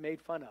going to get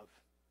made fun of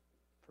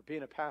for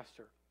being a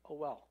pastor. Oh,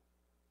 well.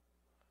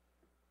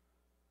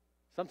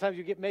 Sometimes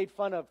you get made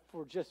fun of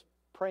for just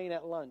praying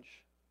at lunch.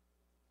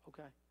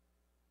 Okay.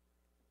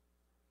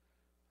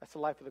 That's the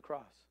life of the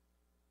cross.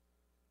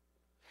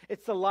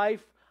 It's the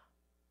life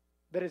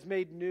that is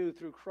made new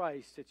through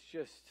Christ. It's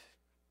just,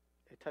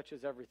 it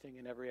touches everything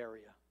in every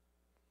area.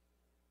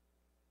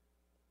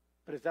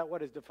 But is that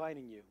what is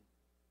defining you?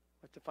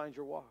 What defines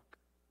your walk?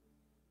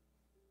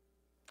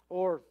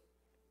 Or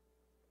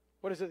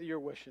what is it that you're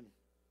wishing?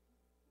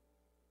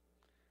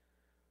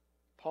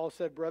 Paul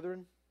said,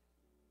 brethren,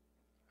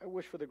 I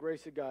wish for the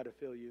grace of God to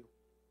fill you.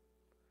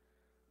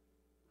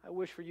 I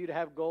wish for you to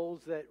have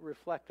goals that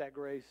reflect that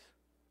grace.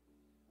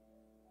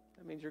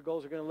 That means your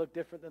goals are going to look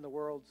different than the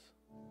world's.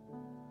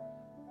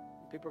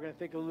 People are going to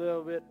think a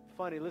little bit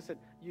funny. Listen,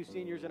 you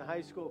seniors in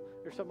high school,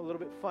 there's something a little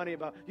bit funny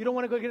about, you don't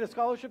want to go get a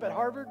scholarship at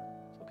Harvard?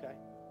 It's okay.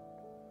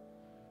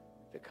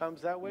 If it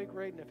comes that way,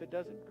 great. And if it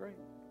doesn't, great.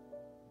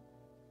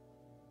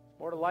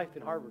 More to life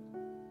than Harvard.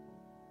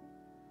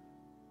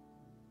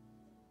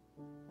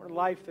 More to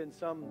life than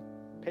some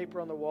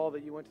paper on the wall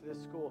that you went to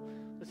this school.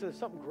 Listen, there's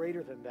something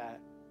greater than that.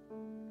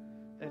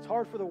 And it's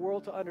hard for the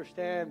world to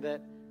understand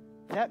that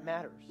that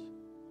matters.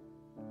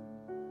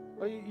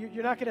 Well,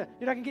 you're not gonna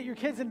get your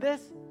kids in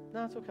this?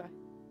 No, it's okay.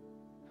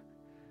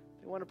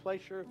 If they want to play,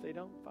 sure. If they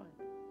don't, fine.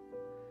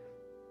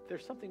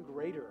 There's something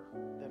greater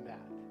than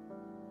that.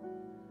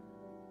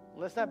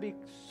 Let's not be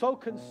so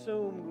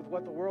consumed with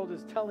what the world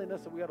is telling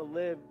us that we ought to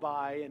live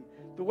by and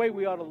the way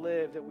we ought to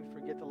live that we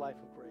forget the life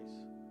of grace.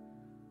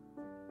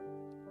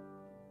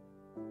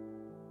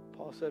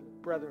 Paul said,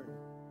 brethren,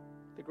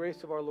 the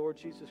grace of our Lord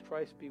Jesus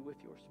Christ be with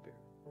your spirit.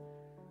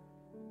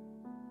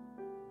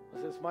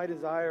 Listen, it's my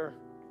desire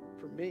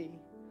for me.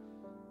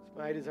 It's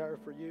my desire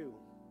for you.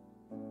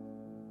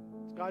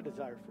 It's God's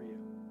desire for you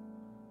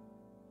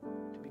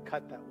to be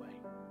cut that way.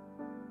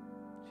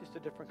 It's just a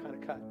different kind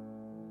of cut.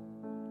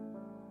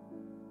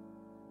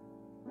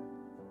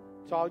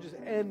 So I'll just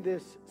end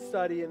this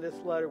study and this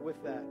letter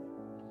with that.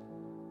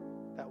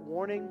 That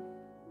warning,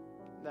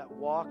 that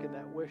walk, and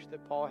that wish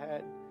that Paul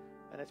had,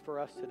 and it's for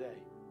us today.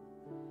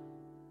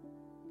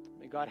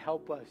 May God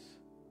help us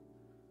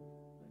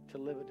to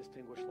live a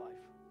distinguished life.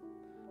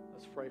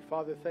 Let's pray.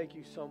 Father, thank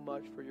you so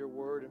much for your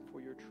word and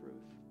for your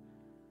truth.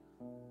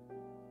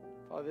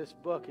 Father, this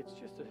book, it's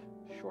just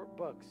a short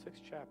book, 6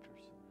 chapters.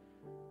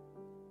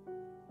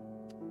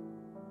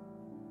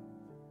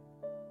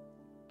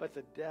 But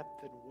the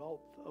depth and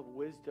wealth of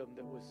wisdom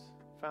that was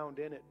found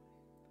in it,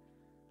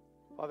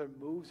 Father,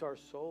 moves our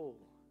soul.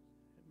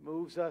 It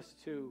moves us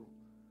to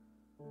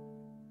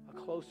a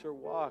closer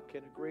walk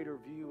and a greater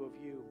view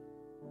of you.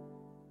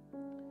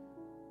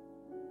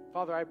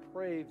 Father, I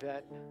pray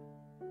that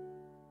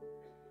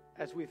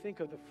as we think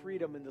of the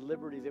freedom and the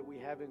liberty that we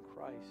have in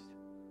Christ,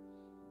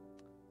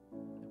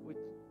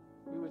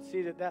 we would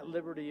see that that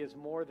liberty is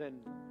more than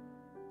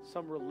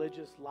some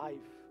religious life.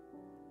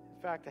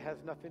 In fact, it has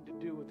nothing to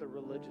do with a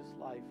religious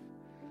life,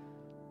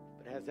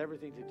 but it has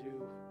everything to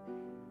do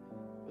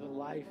with a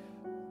life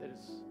that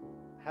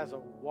has a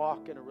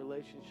walk and a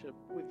relationship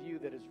with you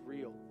that is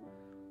real.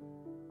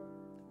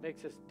 It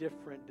makes us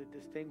different, that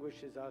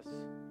distinguishes us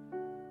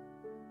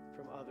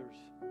from others.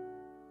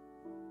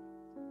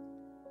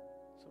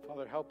 So,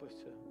 Father, help us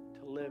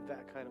to live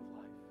that kind of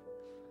life.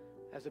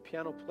 As the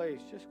piano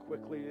plays, just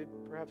quickly,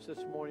 perhaps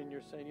this morning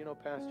you're saying, you know,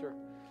 Pastor,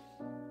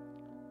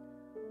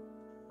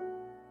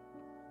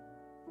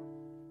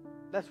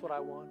 that's what I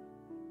want.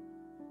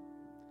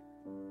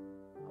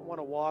 I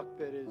want a walk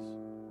that is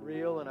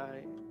real, and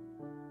I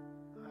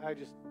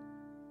just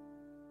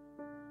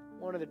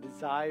wanted a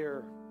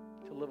desire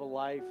to live a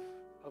life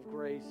of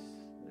grace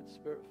and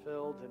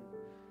spirit-filled. And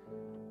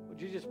would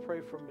you just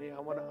pray for me? I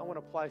want to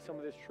apply some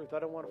of this truth. I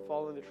don't want to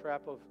fall in the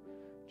trap of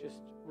just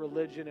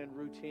religion and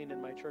routine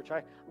in my church.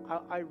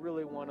 I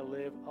really want to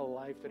live a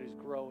life that is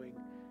growing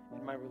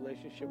in my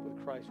relationship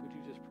with Christ. Would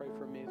you just pray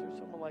for me? Is there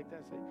someone like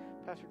that? Say,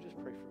 Pastor, just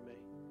pray for me.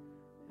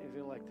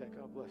 Anything like that?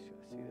 God bless you.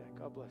 I see that.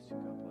 God bless you.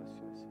 God bless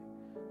you. I see.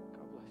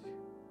 God bless you.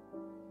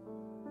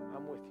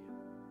 I'm with you.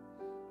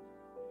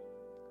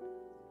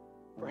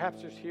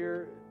 Perhaps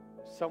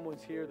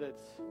someone's here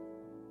that's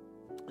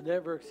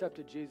never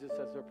accepted Jesus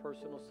as their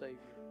personal Savior.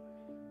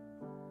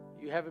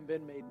 You haven't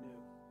been made new.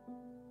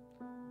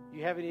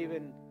 You haven't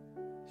even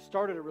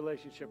started a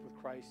relationship with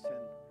Christ,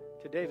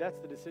 and today that's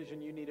the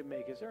decision you need to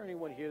make. Is there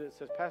anyone here that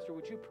says, Pastor,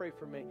 would you pray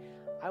for me?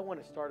 I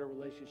want to start a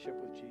relationship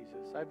with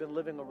Jesus. I've been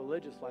living a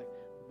religious life,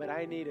 but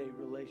I need a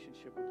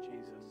relationship with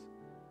Jesus.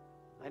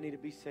 I need to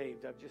be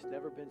saved. I've just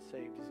never been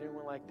saved. Is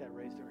anyone like that?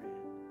 Raise their hand.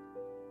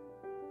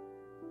 Very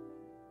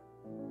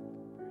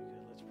good.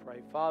 Let's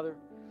pray. Father,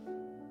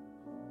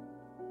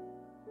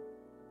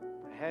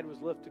 my hand was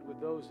lifted with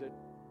those that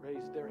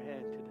raised their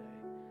hand today.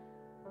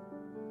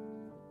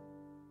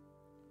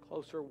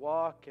 Closer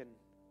walk and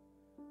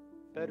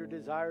better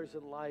desires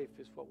in life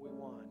is what we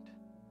want.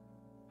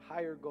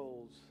 Higher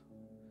goals.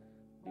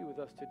 Be with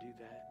us to do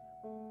that.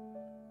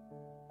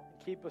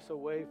 And keep us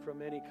away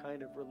from any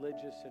kind of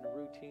religious and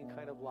routine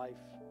kind of life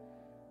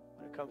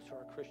when it comes to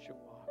our Christian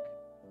walk.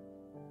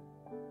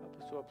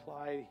 Help us to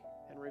apply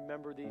and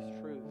remember these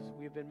truths.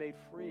 We have been made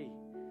free.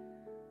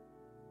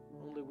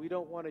 Only we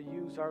don't want to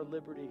use our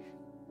liberty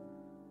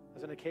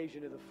as an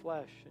occasion of the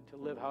flesh and to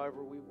live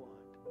however we want.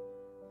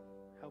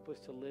 Help us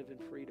to live in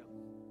freedom.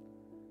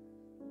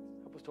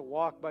 Help us to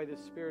walk by the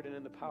Spirit and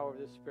in the power of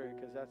the Spirit,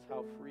 because that's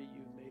how free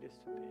you've made us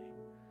to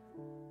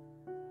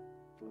be.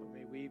 Lord,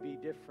 may we be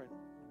different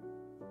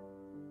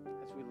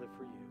as we live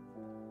for you.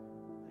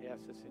 I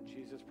ask this in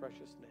Jesus'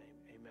 precious name.